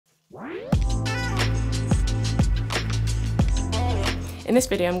In this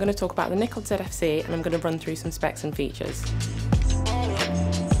video I'm going to talk about the Nikon ZFC and I'm going to run through some specs and features.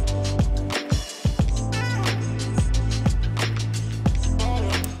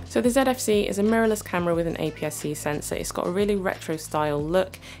 So the ZFC is a mirrorless camera with an APS-C sensor. It's got a really retro style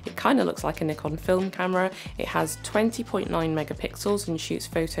look. It kind of looks like a Nikon film camera. It has 20.9 megapixels and shoots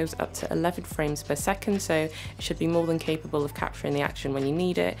photos up to 11 frames per second, so it should be more than capable of capturing the action when you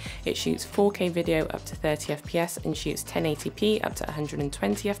need it. It shoots 4K video up to 30 FPS and shoots 1080p up to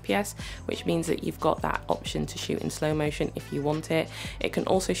 120 FPS, which means that you've got that option to shoot in slow motion if you want it. It can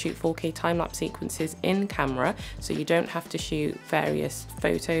also shoot 4K time-lapse sequences in camera, so you don't have to shoot various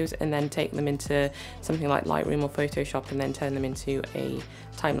photos and then take them into something like Lightroom or Photoshop and then turn them into a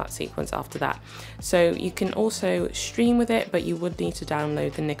time-lapse sequence after that. So you can also stream with it, but you would need to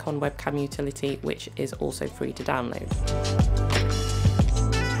download the Nikon webcam utility, which is also free to download.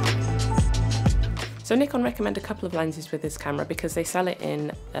 So Nikon recommend a couple of lenses with this camera because they sell it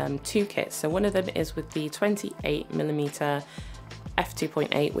in two kits. So one of them is with the 28mm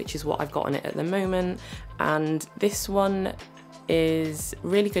f2.8, which is what I've got on it at the moment, and this one is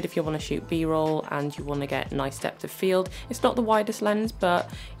really good if you want to shoot B-roll and you want to get nice depth of field. It's not the widest lens, but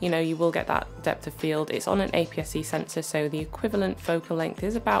you know, you will get that depth of field. It's on an APS-C sensor, so the equivalent focal length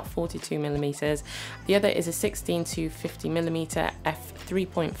is about 42mm. The other is a 16 to 50mm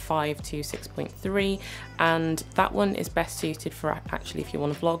f3.5 to 6.3, and that one is best suited for actually if you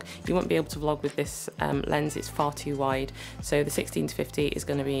want to vlog. You won't be able to vlog with this lens, it's far too wide, so the 16 to 50 is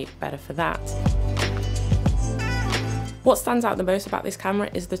going to be better for that. What stands out the most about this camera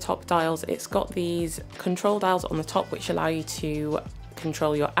is the top dials. It's got these control dials on the top which allow you to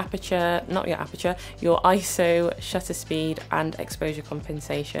control your aperture, not your aperture, your ISO, shutter speed and exposure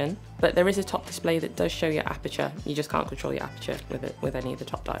compensation. But there is a top display that does show your aperture. You just can't control your aperture with any of the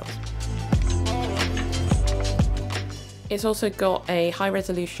top dials. It's also got a high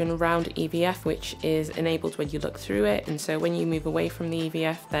resolution round EVF, which is enabled when you look through it, and so when you move away from the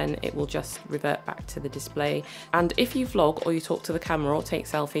EVF then it will just revert back to the display. And if you vlog or you talk to the camera or take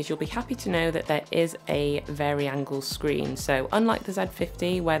selfies, you'll be happy to know that there is a vari-angle screen. So unlike the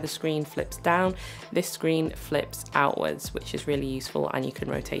Z50 where the screen flips down, this screen flips outwards, which is really useful, and you can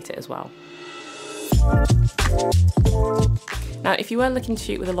rotate it as well. Now, if you were looking to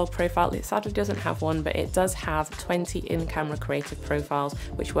shoot with a log profile, it sadly doesn't have one, but it does have 20 in-camera creative profiles,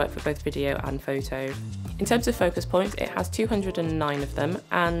 which work for both video and photo. In terms of focus points, it has 209 of them,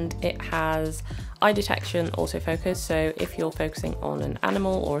 and it has eye detection autofocus, so if you're focusing on an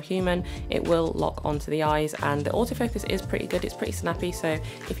animal or a human, it will lock onto the eyes, and the autofocus is pretty good, it's pretty snappy, so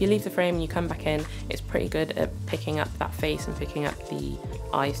if you leave the frame and you come back in, it's pretty good at picking up that face and picking up the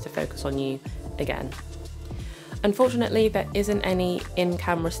eyes to focus on you again. Unfortunately, there isn't any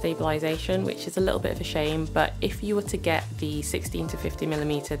in-camera stabilization, which is a little bit of a shame, but if you were to get the 16 to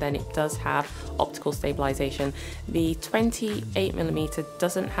 50mm, then it does have optical stabilization. The 28mm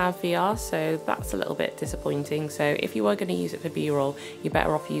doesn't have VR, so that's a little bit disappointing. So if you were going to use it for B-roll, you're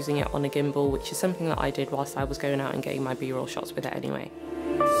better off using it on a gimbal, which is something that I did whilst I was going out and getting my B-roll shots with it anyway.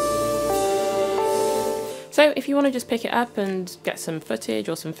 So if you want to just pick it up and get some footage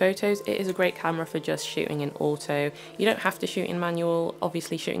or some photos, it is a great camera for just shooting in auto. You don't have to shoot in manual.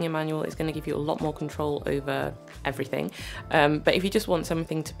 Obviously shooting in manual is going to give you a lot more control over everything. But if you just want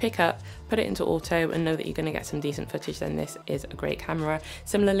something to pick up, put it into auto and know that you're going to get some decent footage, then this is a great camera.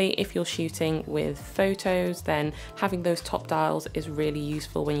 Similarly, if you're shooting with photos, then having those top dials is really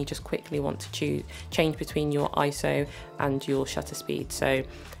useful when you just quickly want to change between your ISO and your shutter speed. So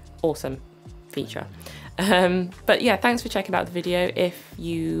awesome feature. But yeah, thanks for checking out the video. If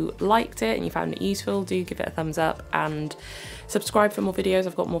you liked it and you found it useful, do give it a thumbs up and subscribe for more videos.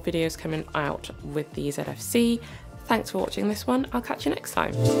 I've got more videos coming out with the ZFC. Thanks for watching this one. I'll catch you next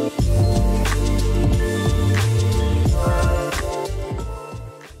time.